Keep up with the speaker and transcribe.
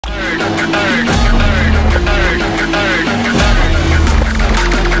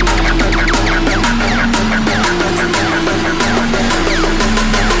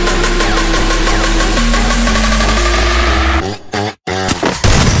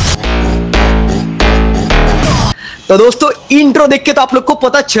तो दोस्तों इंट्रो देख के तो आप लोग को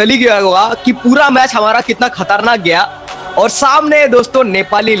पता चल ही गया होगा कि पूरा मैच हमारा कितना खतरनाक गया। और सामने है दोस्तों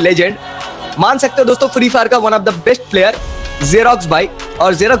नेपाली लेजेंड, मान सकते हो दोस्तों फ्री फायर का one of the best player xerox भाई।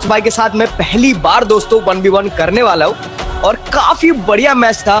 और जेरोक्स भाई के साथ मैं पहली बार दोस्तों 1v1 करने वाला हूँ और काफी बढ़िया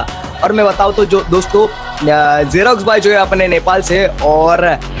मैच था। और मैं बताऊँ तो जो दोस्तों जेरोक्स भाई जो है अपने नेपाल से, और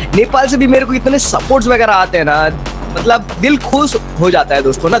नेपाल से भी मेरे को इतने सपोर्ट्स वगैरह आते हैं ना, मतलब दिल खुश हो जाता है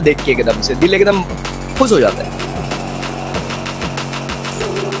दोस्तों ना देख के, एकदम से दिल एकदम खुश हो जाता है।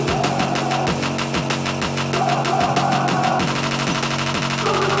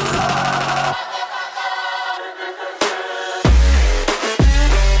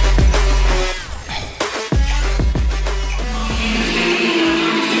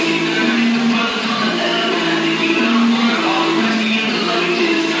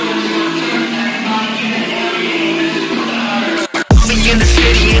 In the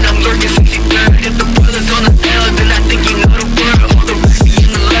city and I'm lurking 63rd. If the brother's on the tail, then I think you know the word. All the rest in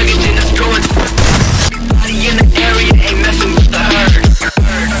the luggage and it's throwing. Everybody in the area ain't messing with the herd.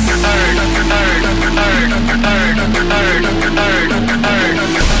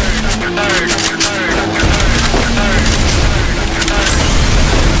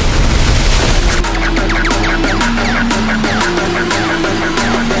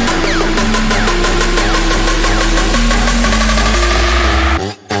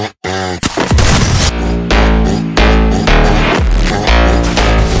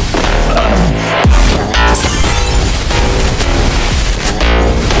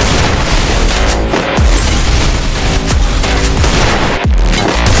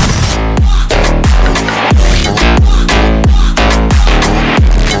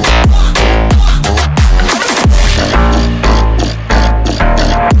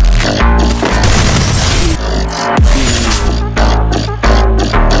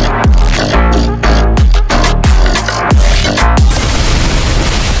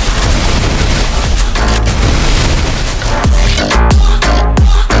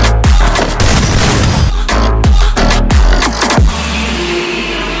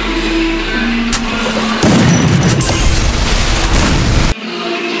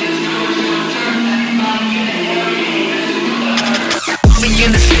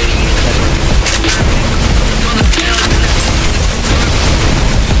 In the city, on the tail,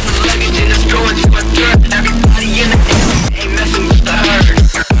 luggage and it's throwing to my dirt. Everybody in the area ain't messing with the herd.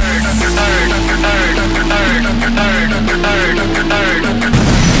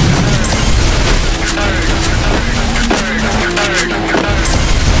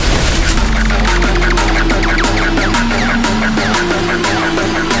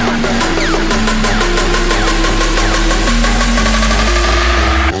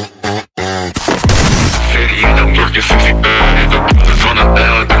 You're 60 bad, the brothers on the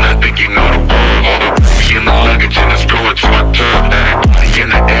L, then I think you know the word. All the rest in the luggage and it's going to my turn. Everybody in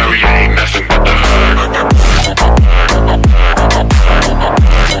the area ain't messing with the herd.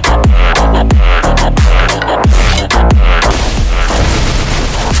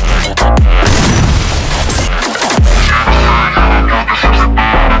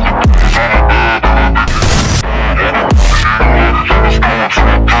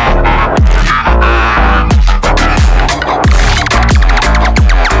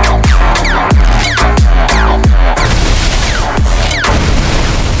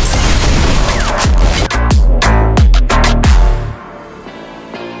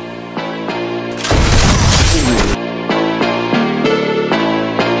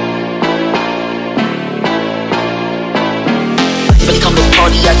 Come to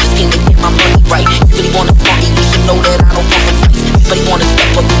party, I just came to get my money right. You really wanna party, you should know that I don't want to fight. Everybody wanna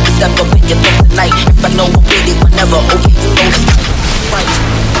step up, you can step up and get up tonight. Everybody know I'm with it whenever, okay, you know that's right.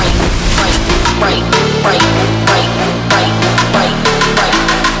 Right, right, right, right, right, right, right, right, right, right.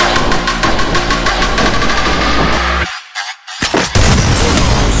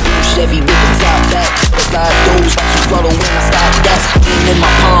 Chevy with the top back, slide doors, watch you throttle when I stop that. Aim in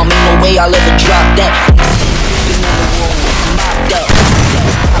my palm, ain't no way I'll ever drop that.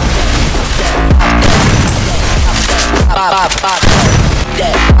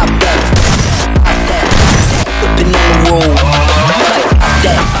 Whipping on the road, pop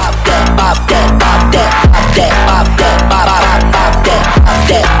that, pop that, pop that, pop that, pop that, pop that, pop that, pop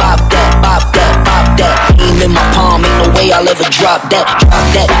that, pop that, pop that, pop that. Aim in my palm, ain't no way I'll ever drop that. Drop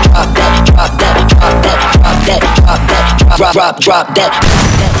that, drop that, drop that, drop that, drop that, drop that, drop that, drop that.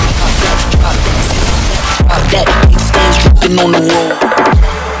 that. Big stains dripping on the road.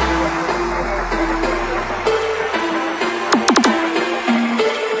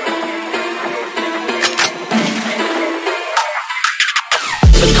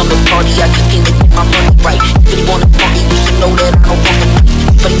 Everybody come to party, I just came to get my money right. Everybody wanna party, you should know that I don't want to fight.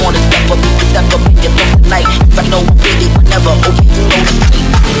 Everybody wanna step up, you can step up and get up tonight. If I know we did it whenever, okay, you know the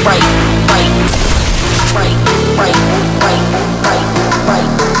right. Right, right, right, right, right, right, right,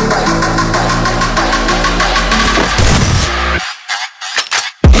 right.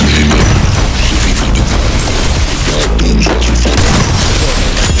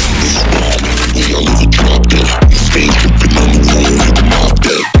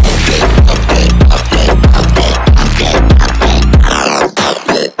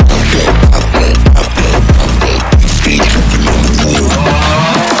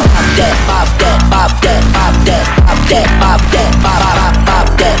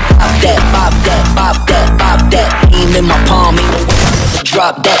 In my palm, ain't no way I never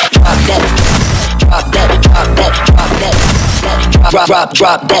drop that, drop that, drop that, drop that, drop that, drop that,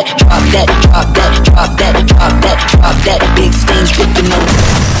 drop that, drop that, drop that, drop that, drop that, big stains dripping on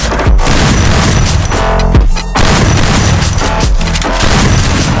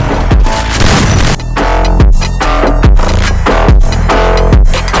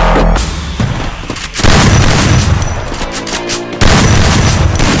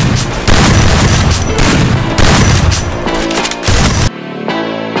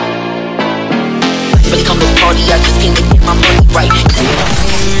the party, I just came to get my money right.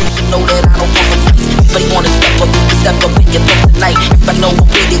 You know that I don't want to fight. Everybody wanna step up, you can step up and get up tonight. If I know we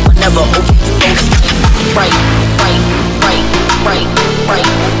did it whenever, okay, you know the right, right, right, right, right,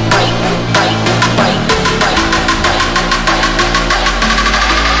 right, right, right, right.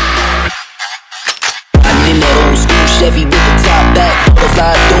 I'm in that old school Chevy with the top back.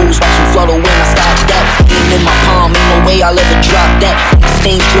 Butterfly doors, watch them flutter when I stop that. Aim in my palm, ain't no way I'll ever drop that.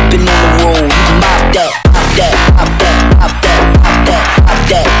 Stains dripping on the road, you can mop that.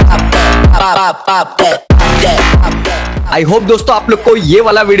 I hope दोस्तों आप लोग को ये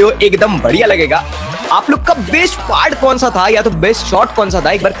वाला video एकदम बढ़िया लगेगा। आप लोग का बेस्ट पार्ट कौन सा था या तो बेस्ट शॉट कौन सा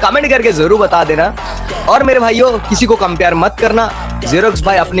था, एक बार कमेंट करके जरूर बता देना। और मेरे भाइयों, किसी को कंपेयर मत करना। जेरोक्स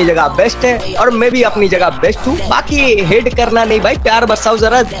भाई अपनी जगह बेस्ट है और मैं भी अपनी जगह बेस्ट हूँ। बाकी हेट करना नहीं भाई, प्यार बरसाओ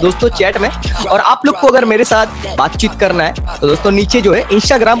जरा दोस्तों चैट में। और आप लोग को अगर मेरे साथ बातचीत करना है तो दोस्तों नीचे जो है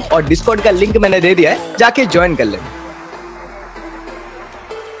इंस्टाग्राम और डिस्कॉर्ड का लिंक मैंने दे दिया है, जाके ज्वाइन कर लेना।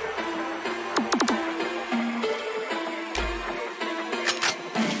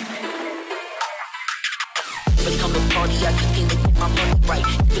 Come to party, I just came to get my money right.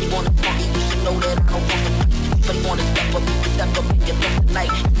 Everybody wanna party, you should know that I don't want to fight. Everybody wanna step up, you can step up and get up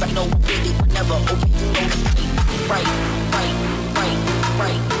tonight. If I know we did it whenever, okay, you know the right, right, right,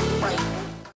 right.